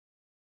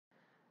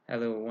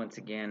Hello, once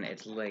again,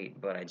 it's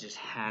late, but I just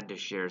had to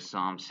share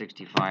Psalm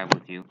 65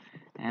 with you.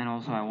 And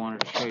also, I wanted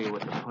to show you what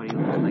the putty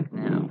looks like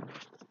now.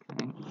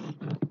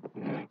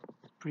 Okay?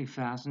 It's pretty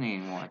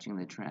fascinating watching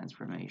the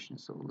transformation.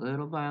 So,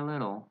 little by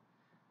little,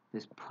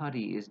 this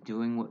putty is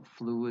doing what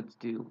fluids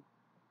do.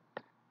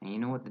 And you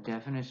know what the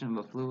definition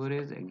of a fluid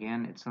is?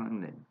 Again, it's something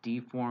that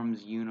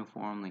deforms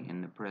uniformly in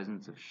the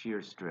presence of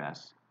shear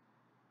stress.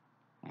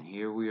 And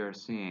here we are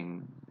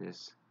seeing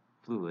this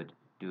fluid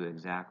do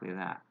exactly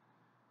that.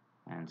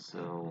 And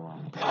so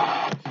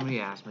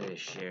somebody asked me to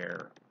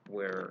share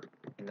where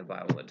in the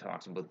Bible it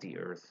talks about the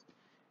earth,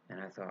 and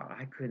I thought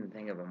I couldn't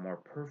think of a more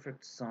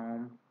perfect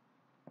psalm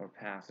or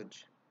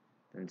passage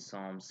than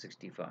Psalm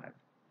 65.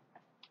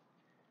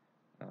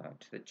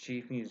 To the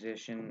chief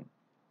musician,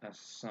 a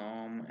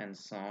psalm and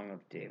song of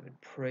David.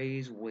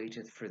 Praise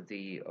waiteth for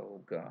thee, O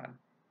God,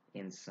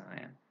 in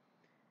Sion,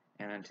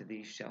 and unto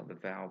thee shall the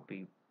vow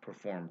be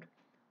performed.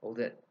 O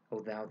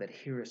thou that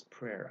hearest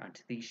prayer,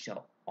 unto thee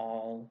shall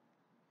all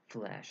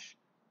flesh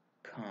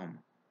come.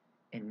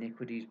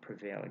 Iniquities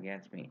prevail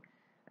against me.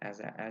 As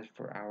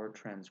for our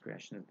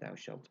transgressions, thou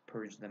shalt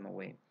purge them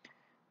away.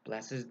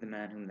 Blessed is the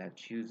man whom thou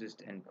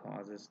choosest and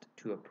causest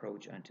to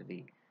approach unto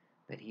thee,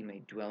 that he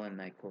may dwell in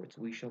thy courts.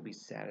 We shall be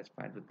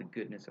satisfied with the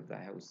goodness of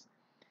thy house,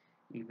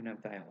 even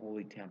of thy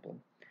holy temple.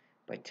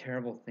 By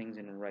terrible things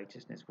and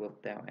righteousness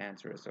wilt thou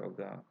answer us, O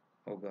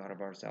God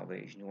of our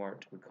salvation, who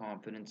art the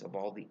confidence of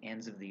all the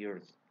ends of the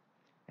earth.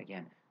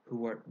 Again,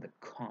 who art the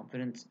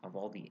confidence of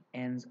all the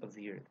ends of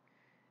the earth,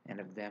 and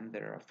of them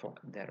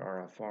that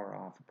are afar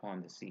off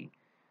upon the sea,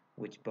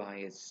 which by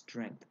his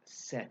strength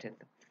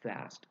setteth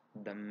fast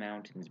the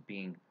mountains,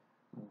 being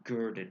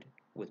girded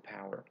with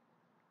power,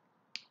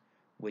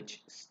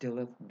 which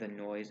stilleth the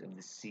noise of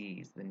the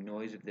seas, the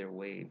noise of their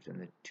waves, and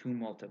the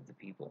tumult of the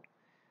people.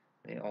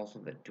 They also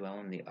that dwell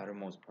in the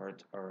uttermost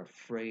parts are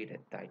afraid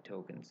at thy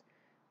tokens.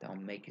 Thou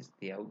makest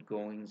the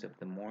outgoings of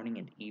the morning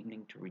and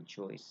evening to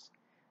rejoice.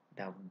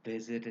 Thou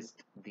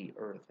visitest the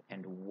earth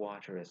and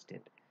waterest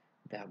it.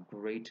 Thou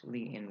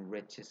greatly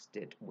enrichest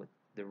it with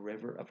the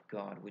river of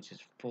God, which is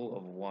full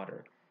of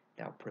water.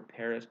 Thou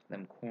preparest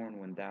them corn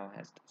when thou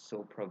hast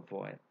so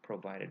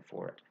provided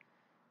for it.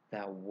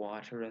 Thou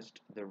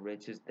waterest the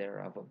riches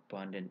thereof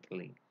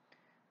abundantly.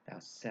 Thou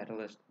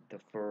settlest the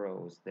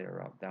furrows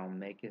thereof. Thou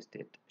makest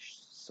it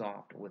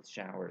soft with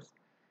showers.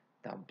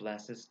 Thou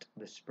blessest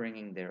the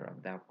springing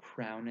thereof. Thou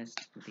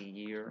crownest the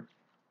year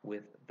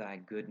with thy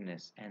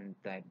goodness, and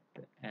thy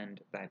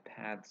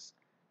paths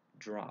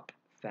drop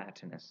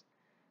fatness.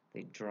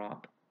 They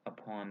drop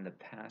upon the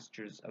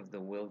pastures of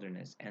the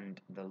wilderness, and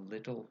the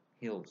little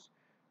hills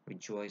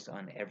rejoice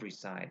on every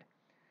side.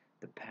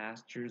 The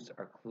pastures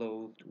are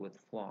clothed with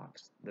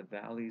flocks. The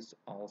valleys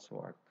also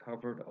are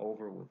covered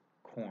over with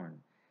corn.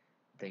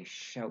 They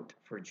shout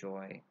for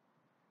joy.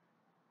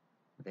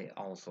 They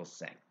also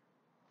sing.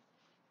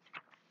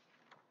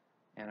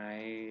 And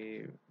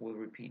I will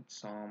repeat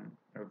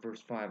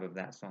verse 5 of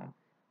that psalm.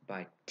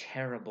 By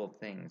terrible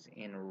things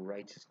in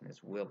righteousness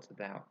wilt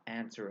thou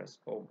answer us,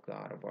 O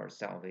God of our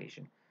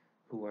salvation,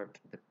 who art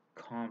the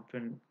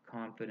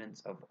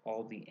confidence of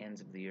all the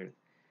ends of the earth,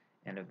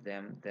 and of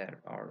them that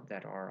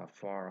are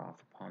afar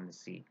off upon the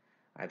sea.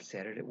 I've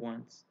said it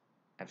once,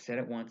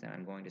 and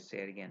I'm going to say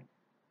it again.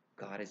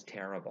 God is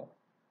terrible.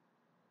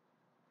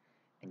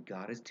 And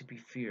God is to be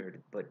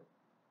feared, but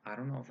I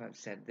don't know if I've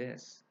said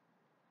this.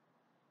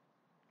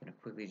 I'm going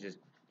to quickly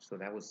so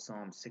that was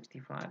Psalm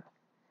 65.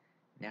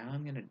 Now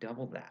I'm going to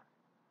double that.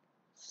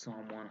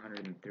 Psalm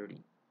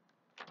 130.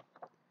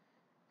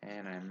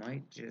 And I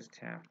might just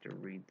have to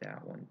read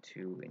that one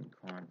too in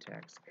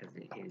context, because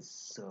it is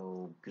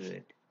so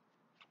good.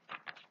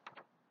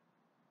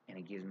 And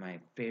it gives my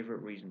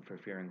favorite reason for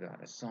fearing God.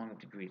 A song of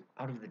degrees.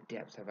 Out of the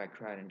depths have I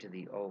cried unto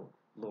thee, O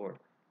Lord,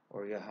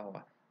 or Yahweh.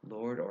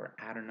 Lord, or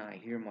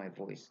Adonai, hear my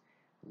voice.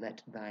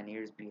 Let thine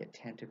ears be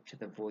attentive to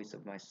the voice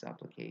of my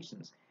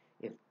supplications.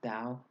 If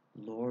thou,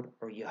 Lord,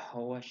 or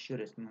Yahweh,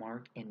 shouldest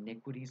mark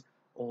iniquities,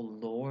 O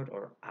Lord,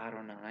 or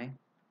Adonai,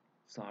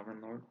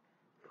 sovereign Lord,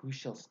 who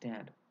shall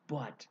stand?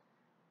 But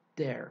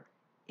there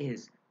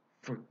is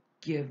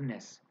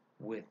forgiveness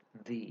with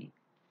thee,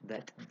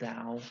 that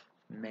thou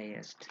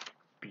mayest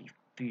be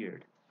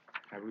feared.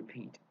 I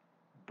repeat,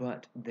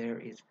 but there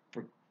is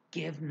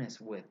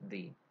forgiveness with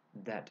thee,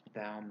 that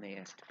thou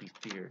mayest be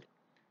feared.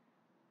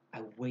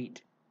 I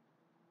wait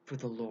for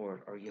the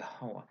Lord, or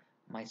Yahweh.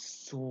 My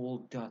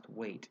soul doth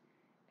wait,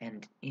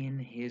 and in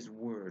his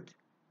word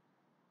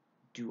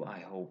do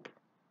I hope.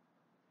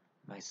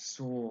 My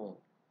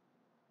soul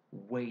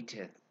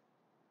waiteth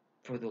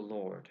for the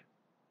Lord,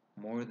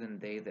 more than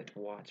they that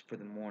watch for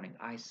the morning.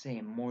 I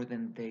say, more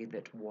than they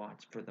that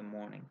watch for the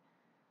morning.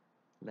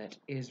 Let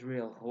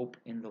Israel hope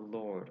in the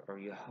Lord, or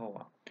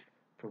Yahweh.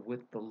 For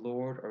with the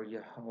Lord, or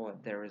Yahweh,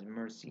 there is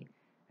mercy,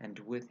 and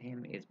with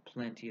him is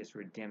plenteous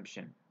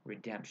redemption,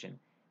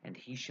 and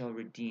he shall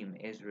redeem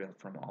Israel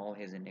from all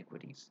his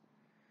iniquities.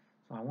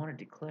 So I want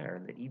to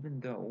declare that even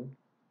though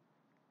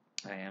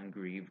I am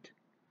grieved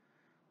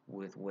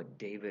with what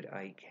David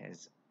Icke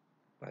has,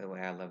 by the way,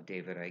 I love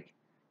David Icke,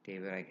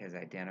 David Icke has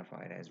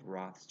identified as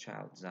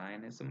Rothschild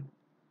Zionism.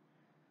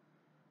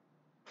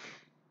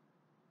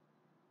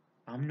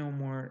 I'm no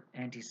more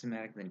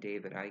anti-Semitic than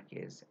David Icke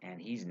is,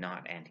 and he's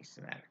not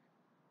anti-Semitic.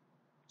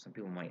 Some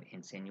people might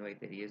insinuate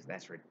that he is.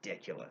 That's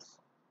ridiculous.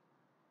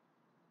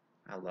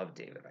 I love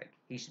David Icke.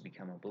 He should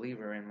become a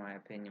believer in my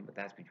opinion, but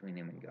that's between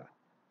him and God.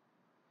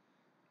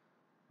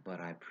 But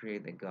I pray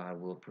that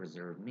God will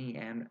preserve me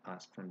and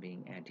us from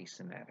being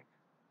anti-Semitic.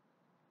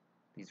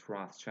 These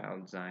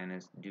Rothschild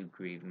Zionists do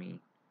grieve me.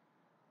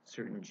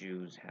 Certain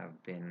Jews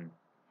have been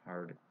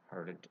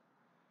hard-hearted,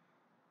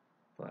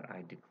 but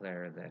I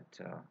declare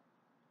that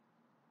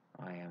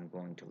I am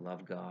going to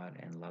love God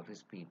and love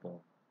His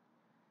people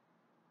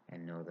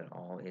and know that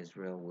all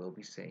Israel will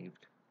be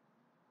saved.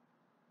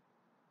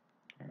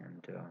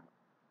 And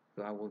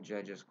God will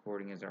judge us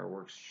according as our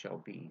works shall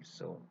be,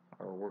 so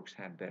our works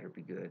had better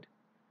be good.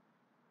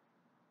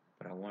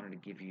 But I wanted to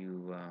give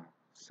you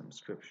some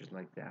scriptures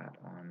like that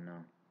on,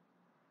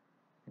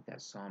 I think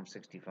that Psalm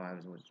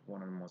 65 was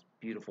one of the most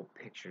beautiful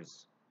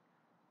pictures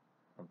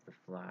of the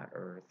flat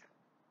earth.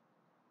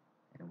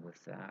 And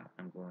with that,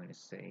 I'm going to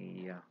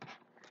say,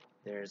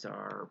 there's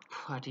our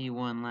putty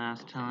one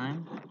last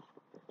time.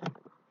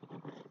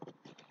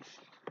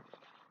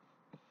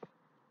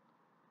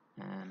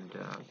 And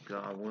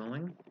God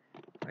willing,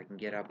 if I can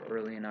get up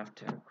early enough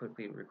to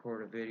quickly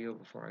record a video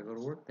before I go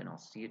to work, then I'll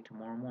see you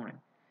tomorrow morning.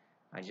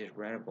 I just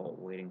read about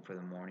waiting for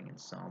the morning in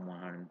Psalm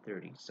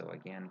 130. So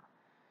again,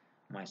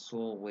 my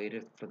soul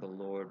waiteth for the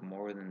Lord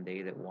more than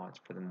they that watch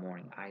for the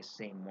morning. I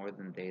say more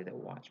than they that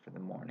watch for the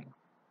morning.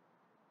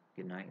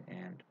 Good night,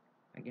 and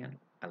again,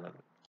 I love you.